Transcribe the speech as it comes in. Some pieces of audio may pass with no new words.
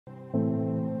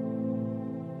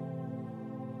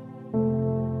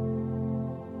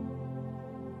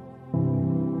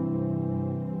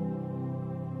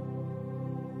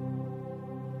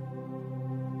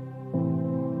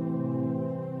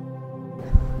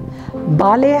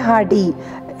Balehadi,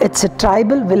 it's a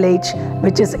tribal village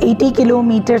which is 80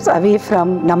 kilometers away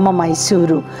from Namma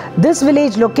Mysuru. This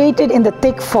village, located in the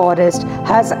thick forest,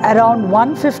 has around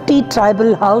 150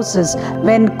 tribal houses.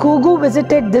 When Koog-u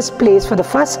visited this place for the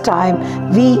first time,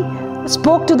 we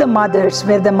spoke to the mothers,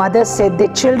 where the mothers said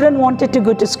their children wanted to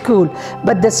go to school,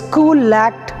 but the school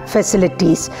lacked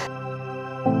facilities.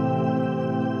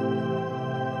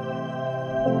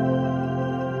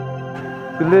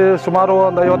 ಇಲ್ಲಿ ಸುಮಾರು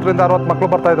ಒಂದು 50 ರಿಂದ 60 ಮಕ್ಕಳು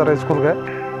ಬರ್ತಾ ಇದ್ದಾರೆ ಸ್ಕೂಲ್ಗೆ.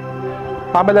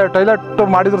 ಆಮೇಲೆ toilet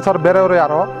ಮಾಡಿದ್ರು ಸರ್ ಬೇರೆಯವರು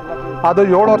ಯಾರೋ, ಅದು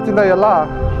 7 ವರ್ಷದಿಂದ ಎಲ್ಲ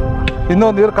ಇನ್ನೂ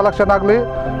ನೀರು ಕಲೆಕ್ಷನ್ ಆಗಲಿ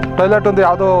ಟಾಯ್ಲೆಟ್ ಒಂದು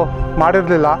ಯಾವುದೂ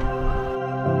ಮಾಡಿರಲಿಲ್ಲ.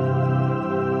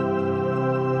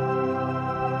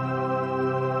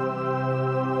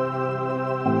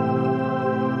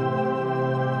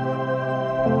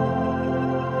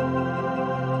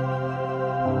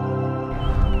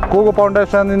 ಕೂಗು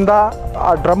ಫೌಂಡೇಶನ್ನಿಂದ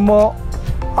ಆ ಡ್ರಮ್ಮು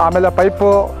ಆಮೇಲೆ ಪೈಪು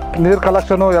ನೀರು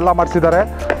ಕಲೆಕ್ಷನು ಎಲ್ಲ ಮಾಡಿಸಿದ್ದಾರೆ,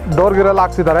 ಡೋರ್ಗಿರೆಲ್ಲ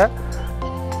ಹಾಕ್ಸಿದ್ದಾರೆ.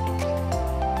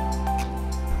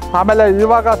 ಆಮೇಲೆ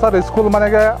ಇವಾಗ ಸರ್ ಸ್ಕೂಲ್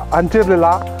ಮನೆಗೆ ಹಂಚಿರಲಿಲ್ಲ,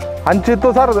 ಹಂಚಿತ್ತು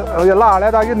ಸರ್, ಎಲ್ಲ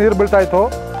ಹಳೇದಾಗಿ ನೀರು ಬೀಳ್ತಾಯಿತ್ತು.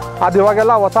 ಅದು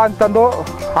ಇವಾಗೆಲ್ಲ ಹೊಸ ಹಂಚಂದು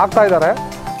ಹಾಕ್ತಾಯಿದ್ದಾರೆ.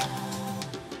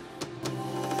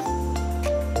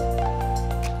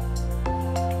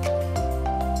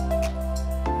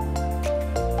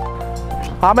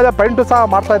 ಆಮೇಲೆ ಪೇಂಟು ಸಹ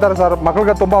ಮಾಡ್ತಾಯಿದ್ದಾರೆ ಸರ್,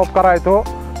 ಮಕ್ಕಳಿಗೆ ತುಂಬ ಉಪಕಾರ ಆಯಿತು.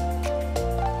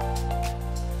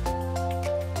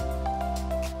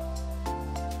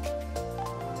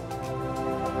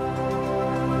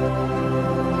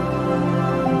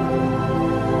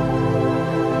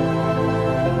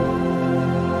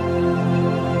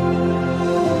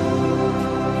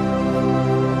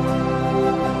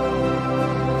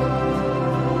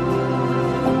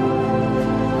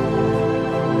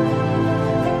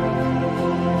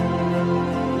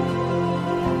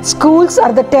 Schools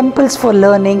are the temples for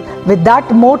learning. With that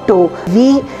motto, we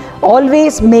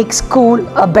always make school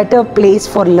a better place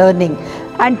for learning.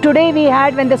 And today we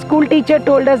had, when the school teacher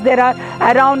told us there are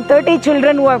around 30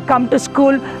 children who have come to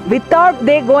school without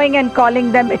they going and calling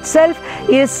them, itself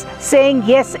is saying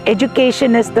yes,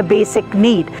 education is the basic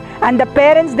need. And the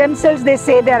parents themselves, they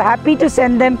say they are happy to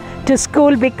send them to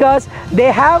school because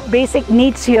they have basic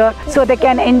needs here, so they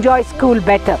can enjoy school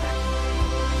better.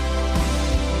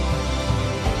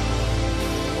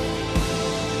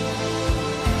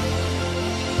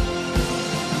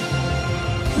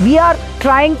 We are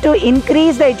trying to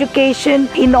increase the education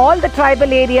in all the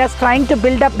tribal areas, trying to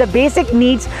build up the basic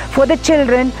needs for the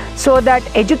children so that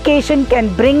education can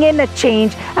bring in a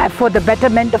change for the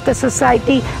betterment of the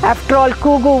society. After all,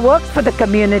 Koog-u works for the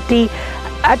community.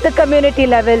 At the community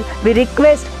level, we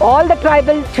request all the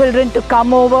tribal children to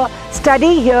come over,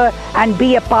 study here and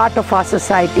be a part of our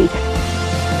society.